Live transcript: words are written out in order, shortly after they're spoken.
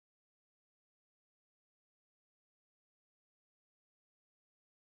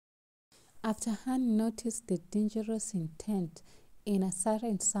After Anne noticed the dangerous intent in a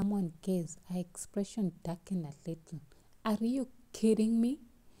certain someone's gaze, her expression darkened a little. Are you kidding me?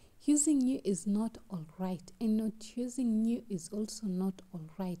 Using you is not alright, and not using you is also not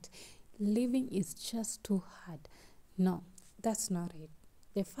alright. Living is just too hard. No, that's not it.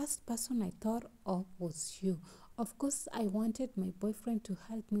 The first person I thought of was you. Of course, I wanted my boyfriend to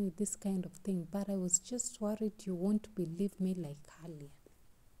help me with this kind of thing, but I was just worried you won't believe me like earlier.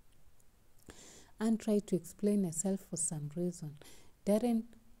 Anne tried to explain herself for some reason. Darren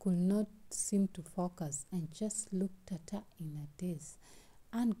could not seem to focus and just looked at her in a daze.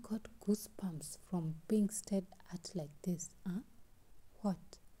 Anne got goosebumps from being stared at like this. Huh?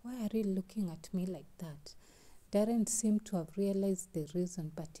 What? Why are you looking at me like that? Darren seemed to have realized the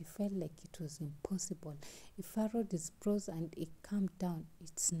reason, but he felt like it was impossible. He furrowed his brows and he calmed down.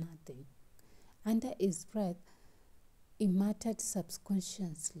 It's nothing. Under his breath, he muttered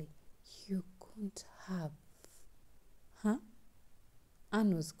subconsciously, You couldn't have. Huh?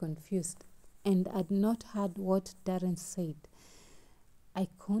 Anne was confused and had not heard what Darren said. I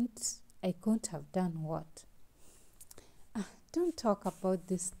can't have done what? Don't talk about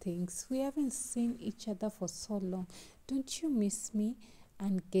these things. We haven't seen each other for so long. Don't you miss me?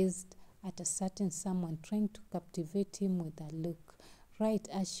 Anne gazed at a certain someone, trying to captivate him with a look. Right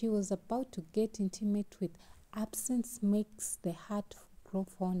as she was about to get intimate with, absence makes the heart grow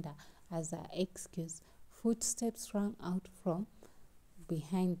fonder as her excuse. Footsteps rang out from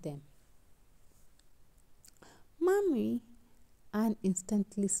behind them. Mommy! Anne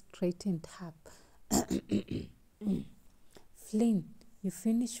instantly straightened up. Flynn, you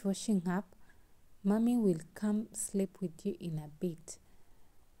finish washing up? Mommy will come sleep with you in a bit.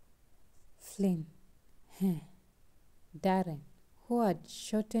 Flynn. Darren, who had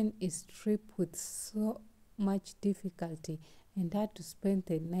shortened his trip with so much difficulty and had to spend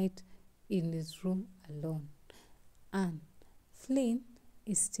the night in his room alone. Anne. Flynn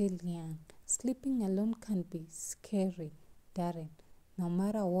is still young. Sleeping alone can be scary. Darren. No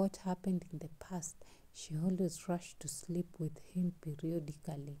matter what happened in the past, she always rushed to sleep with him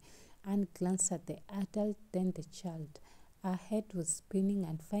periodically. Anne glanced at the adult, then the child. Her head was spinning,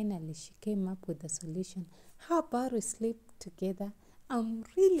 and finally she came up with a solution. How about we sleep together? I'm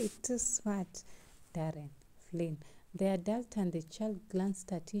really too smart. Darren. Flynn. The adult and the child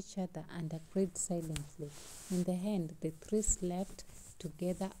glanced at each other and agreed silently. In the end, the three slept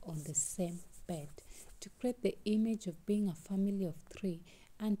together on the same bed. To create the image of being a family of three,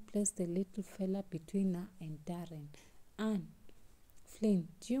 Anne placed the little fella between her and Darren. Anne. Flynn,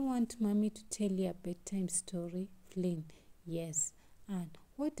 do you want Mommy to tell you a bedtime story? Flynn. Yes. Anne.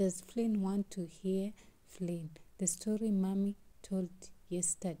 What does Flynn want to hear? Flynn. The story Mommy told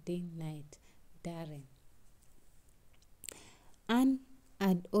yesterday night. Darren. Anne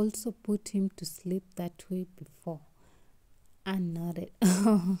had also put him to sleep that way before. Anne nodded.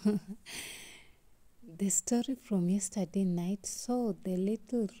 The story from yesterday night saw the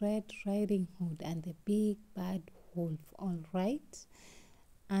Little Red Riding Hood and the big bad wolf, all right?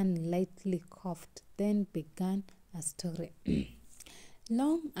 Anne lightly coughed, then began a story.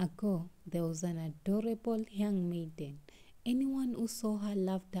 Long ago, there was an adorable young maiden. Anyone who saw her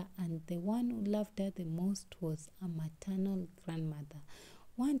loved her, and the one who loved her the most was a maternal grandmother.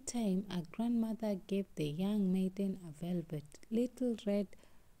 One time, a grandmother gave the young maiden a velvet little red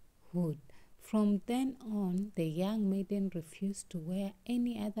hood. From then on, the young maiden refused to wear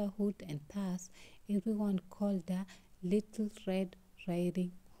any other hood, and thus everyone called her Little Red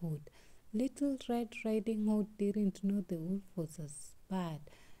Riding Hood. Little Red Riding Hood didn't know the wolf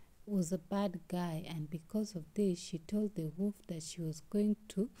was a bad guy, and because of this, she told the wolf that she was going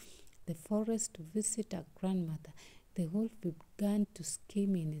to the forest to visit her grandmother. The wolf began to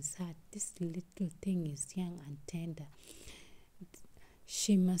scheme in his heart. This little thing is young and tender.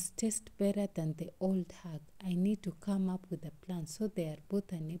 She must taste better than the old hag. I need to come up with a plan so they are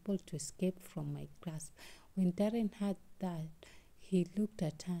both unable to escape from my grasp. When Darren heard that, he looked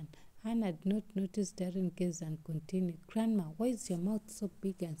at Anne. Anne had not noticed Darren's gaze and continued, Grandma, why is your mouth so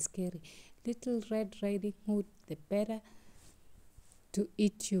big and scary? Little Red Riding Hood, the better to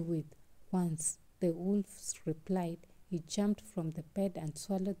eat you with. Once, the wolf replied. He jumped from the bed and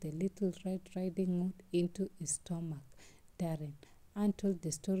swallowed the Little Red Riding Hood into his stomach. Darren. Anne told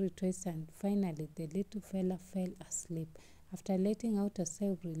the story twice, and finally the little fella fell asleep. After letting out a sigh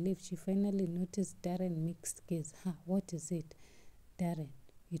of relief, she finally noticed Darren's mixed gaze. What is it? Darren.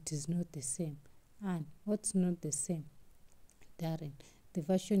 It is not the same. Anne. What's not the same? Darren. The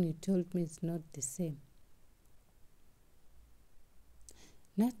version you told me is not the same.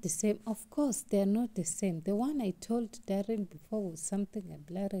 Not the same. Of course, they are not the same. The one I told Darren before was something I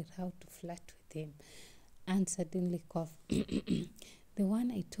blurred how to flirt with him and suddenly coughed. The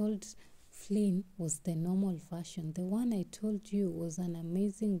one I told Flynn was the normal version. The one I told you was an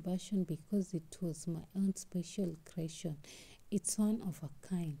amazing version because it was my own special creation. It's one of a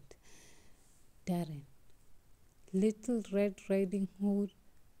kind. Darren. Little Red Riding Hood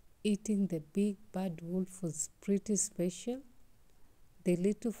eating the big bad wolf was pretty special. The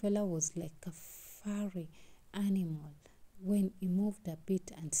little fella was like a furry animal. When he moved a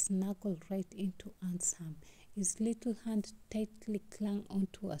bit and snuggled right into Anne's arm, his little hand tightly clung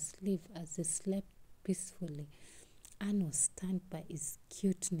onto her sleeve as he slept peacefully. Anne was stunned by his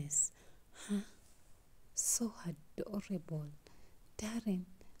cuteness. Huh? So adorable. Darren,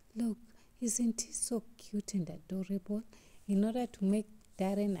 look, isn't he so cute and adorable? In order to make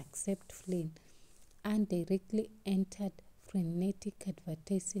Darren accept Flynn, Anne directly entered frenetic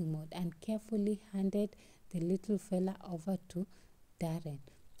advertising mode and carefully handed the little fella over to Darren.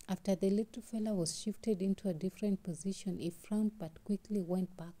 After the little fella was shifted into a different position, he frowned but quickly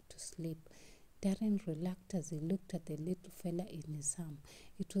went back to sleep. Darren relaxed as he looked at the little fella in his arm.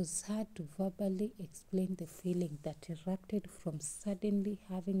 It was hard to verbally explain the feeling that erupted from suddenly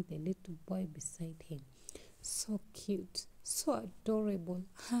having the little boy beside him. So cute, so adorable,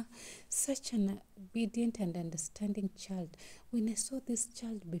 such an obedient and understanding child. When I saw this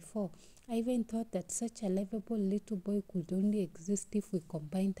child before, I even thought that such a lovable little boy could only exist if we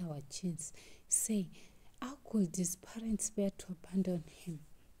combined our genes. Say, how could his parents bear to abandon him?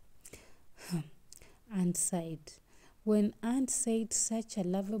 Anne sighed. When Anne said such a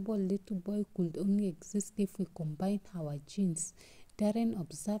lovable little boy could only exist if we combined our genes, Darren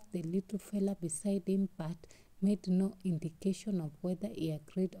observed the little fella beside him but made no indication of whether he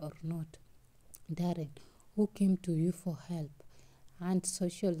agreed or not. Darren, who came to you for help? Anne's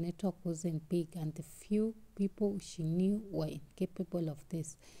social network wasn't big and the few people she knew were incapable of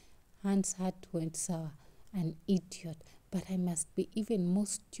this. Anne's heart went sour. An idiot. But I must be even more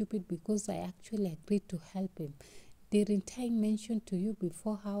stupid because I actually agreed to help him. Didn't I mention to you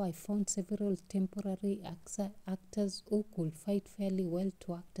before how I found several temporary actors who could fight fairly well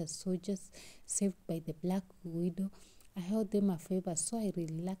to act as soldiers saved by the Black Widow? I owed them a favor, so I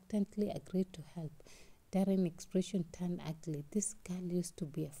reluctantly agreed to help. Darren's expression turned ugly. This girl used to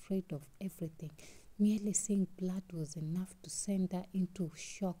be afraid of everything. Merely seeing blood was enough to send her into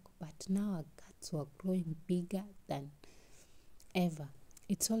shock, but now her guts were growing bigger than ever.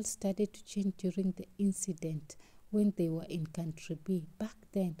 It all started to change during the incident when they were in Country B. Back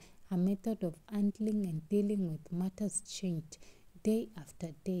then, her method of handling and dealing with matters changed. Day after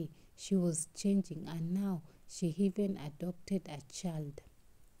day, she was changing, and now she even adopted a child.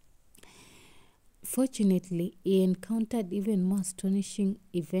 Fortunately, he encountered even more astonishing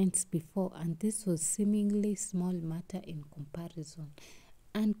events before, and this was seemingly small matter in comparison.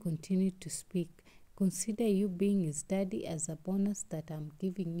 Anne continued to speak. Consider you being his daddy as a bonus that I'm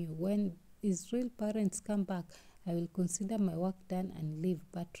giving you. When his real parents come back, I will consider my work done and leave.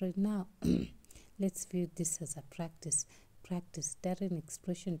 But right now, let's view this as a practice. Darren's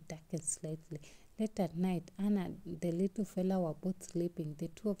expression darkened slightly. Late at night, Anna and the little fella were both sleeping. The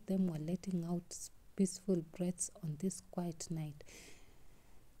two of them were letting out peaceful breaths on this quiet night.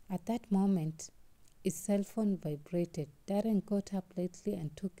 At that moment, his cell phone vibrated. Darren got up lightly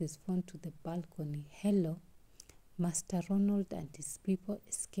and took his phone to the balcony. Hello. Master Ronald and his people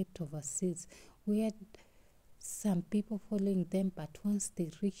escaped overseas. We had some people following them, but once they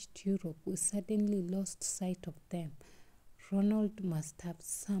reached Europe, we suddenly lost sight of them. Ronald must have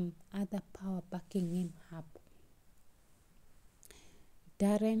some other power backing him up.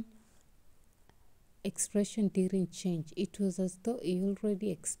 Darren's expression didn't change. It was as though he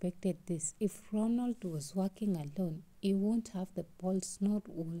already expected this. If Ronald was working alone, he won't have the balls, nor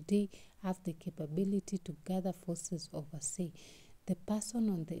would he have the capability to gather forces overseas. The person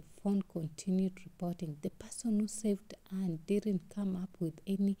on the phone continued reporting. The person who saved Anne didn't come up with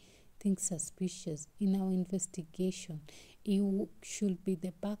anything suspicious in our investigation. He should be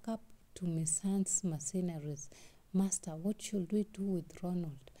the backup to Miss Anne's mercenaries. Master, what should we do with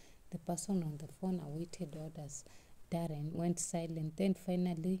Ronald? The person on the phone awaited orders. Darren went silent, then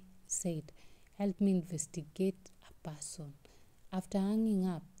finally said, help me investigate a person. After hanging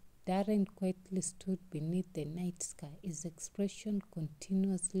up, Darren quietly stood beneath the night sky, his expression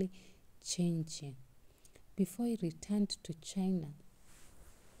continuously changing. Before he returned to China,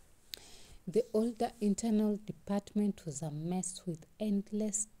 the older internal department was a mess with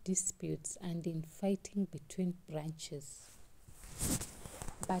endless disputes and infighting between branches.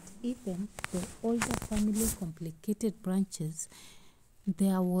 But even the older family complicated branches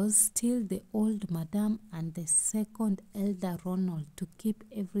There was still the old madam and the second elder Ronald to keep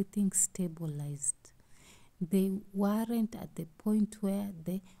everything stabilized. They weren't at the point where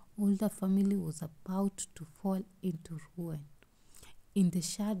the older family was about to fall into ruin. In the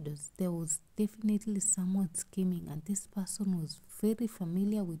shadows, there was definitely someone scheming, and this person was very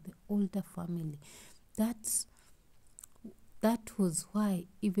familiar with the older family. That was why,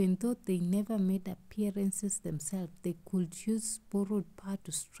 even though they never made appearances themselves, they could use borrowed power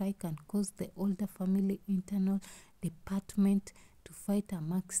to strike and cause the older family internal department to fight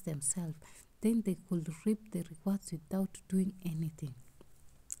amongst themselves. Then they could reap the rewards without doing anything.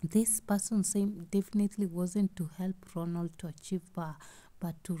 This person's aim definitely wasn't to help Ronald to achieve power,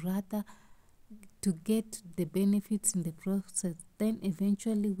 but to rather to get the benefits in the process, then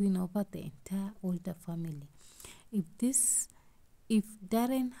eventually win over the entire older family. If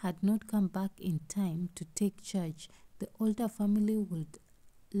Darren had not come back in time to take charge, the older family would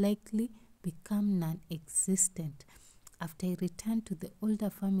likely become non-existent. After he returned to the older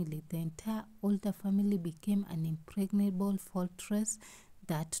family, the entire older family became an impregnable fortress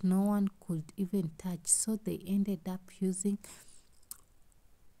that no one could even touch. So they ended up using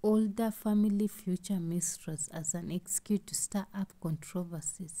older family future mistress as an excuse to stir up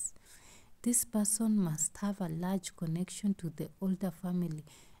controversies. This person must have a large connection to the older family,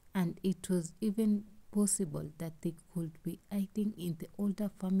 and it was even possible that they could be hiding in the older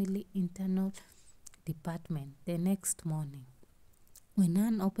family internal department. The next morning, when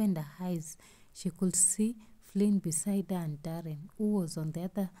Anne opened her eyes, she could see Flynn beside her and Darren, who was on the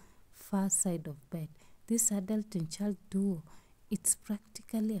other far side of bed. This adult and child duo, it's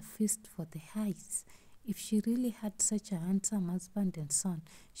practically a feast for the eyes. If she really had such a handsome husband and son,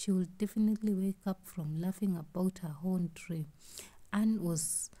 she would definitely wake up from laughing about her own dream. Anne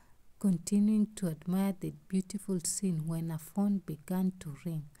was continuing to admire the beautiful scene when her phone began to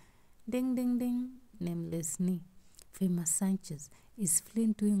ring. Ding, ding, ding. Nameless knee. Famous Sanchez. Is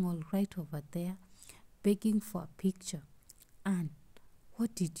Flynn doing all right over there? Begging for a picture. Anne,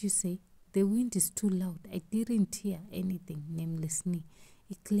 what did you say? The wind is too loud. I didn't hear anything. Nameless knee.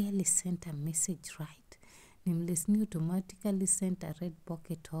 He clearly sent a message, right? Nameless knee automatically sent a red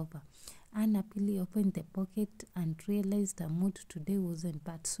pocket over. Anne happily opened the pocket and realized her mood today wasn't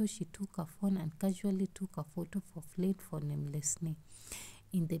bad, so she took her phone and casually took a photo for Flynn for Nameless knee.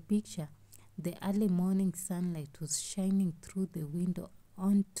 In the picture, the early morning sunlight was shining through the window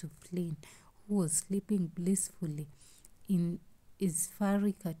onto Flynn, who was sleeping blissfully in his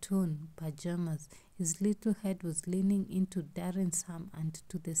furry cartoon pajamas. His little head was leaning into Darren's arm, and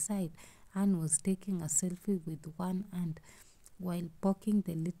to the side, Anne was taking a selfie with one hand while poking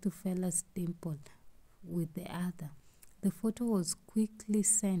the little fella's dimple with the other. The photo was quickly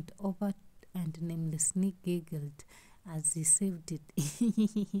sent over, and Nameless knee giggled as he saved it.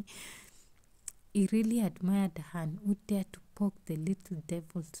 He really admired Anne, who dared to poke the little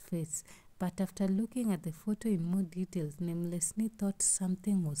devil's face. But after looking at the photo in more details, Nameless knee thought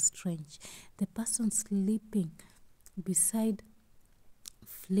something was strange. The person sleeping beside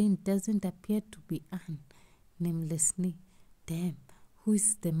Flynn doesn't appear to be Anne. Nameless knee. Damn, who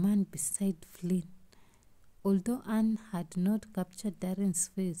is the man beside Flynn? Although Anne had not captured Darren's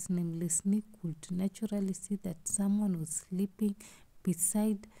face, Nameless knee could naturally see that someone was sleeping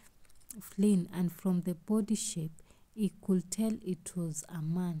beside Flynn, and from the body shape, he could tell it was a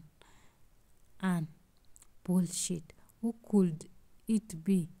man. Anne, bullshit. Who could it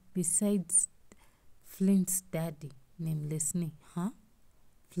be besides Flynn's daddy? Nameless knee. Huh?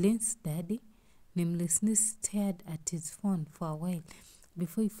 Flynn's daddy? Nameless knee stared at his phone for a while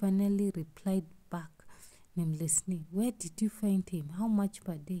before he finally replied back. Nameless knee. Where did you find him? How much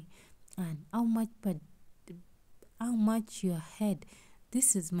per day? And how much your head?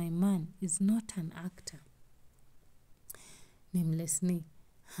 This is my man. He's not an actor. Nameless knee.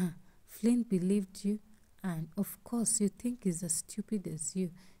 Huh. Flynn believed you, and of course you think he's as stupid as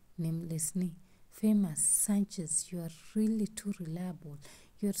you. Nameless knee. Famous Sanchez, you are really too reliable.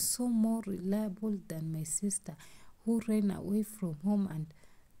 You're so more reliable than my sister, who ran away from home, and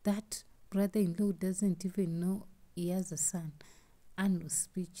that brother-in-law doesn't even know he has a son. Anne was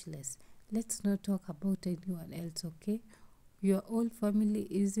speechless. Let's not talk about anyone else, okay? Your whole family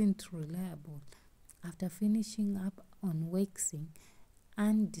isn't reliable. After finishing up on waxing,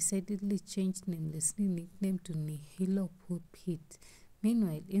 Anne decidedly changed Nameless knee nickname to Nihilo Pit.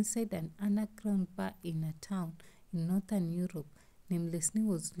 Meanwhile, inside an underground bar in a town in northern Europe, Nameless knee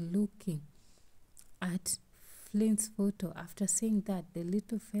was looking at Flynn's photo. After saying that the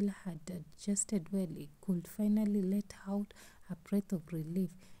little fella had adjusted well, he could finally let out a breath of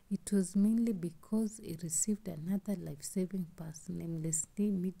relief. It was mainly because he received another life-saving pass. Namelessly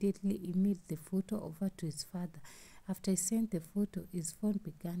immediately emailed the photo over to his father. After he sent the photo, his phone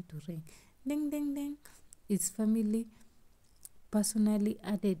began to ring. Ding, ding, ding. His family personally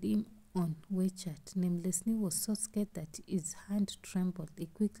added him on WeChat. Namelessly was so scared that his hand trembled. He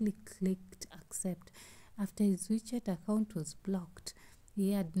quickly clicked accept. After his WeChat account was blocked,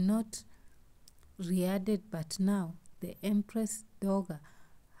 he had not re-added, but now the Empress Doga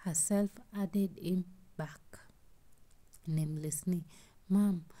herself added him back. Namelessly,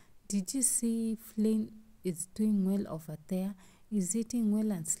 Mom, did you see Flynn is doing well over there? He's eating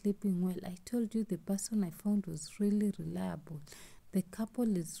well and sleeping well. I told you the person I found was really reliable. The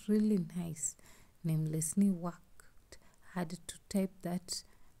couple is really nice. Namelessly worked hard to type that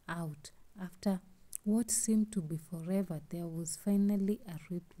out. After what seemed to be forever, there was finally a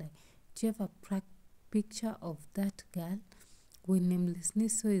reply. Do you have a picture of that girl? When Namelessly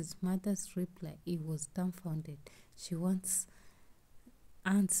saw his mother's reply, he was dumbfounded. She wants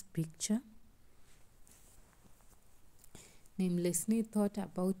Aunt's picture. Namelessly thought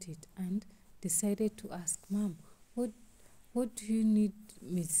about it and decided to ask, Mom, what do you need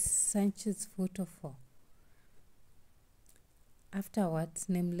Miss Sanchez's photo for? Afterwards,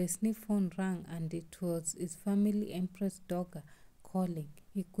 Namelessly phone rang and it was his family Empress Doga calling.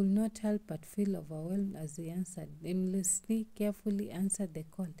 He could not help but feel overwhelmed as he answered. Namelessly carefully answered the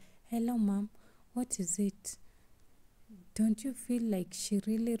call. Hello, Mom. What is it? Don't you feel like she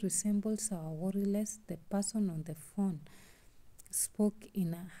really resembles our Warriors? The person on the phone spoke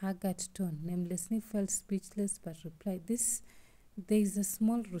in a haggard tone. Namelessly felt speechless but replied, there is a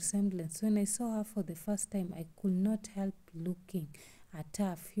small resemblance. When I saw her for the first time, I could not help looking at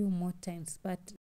her a few more times, but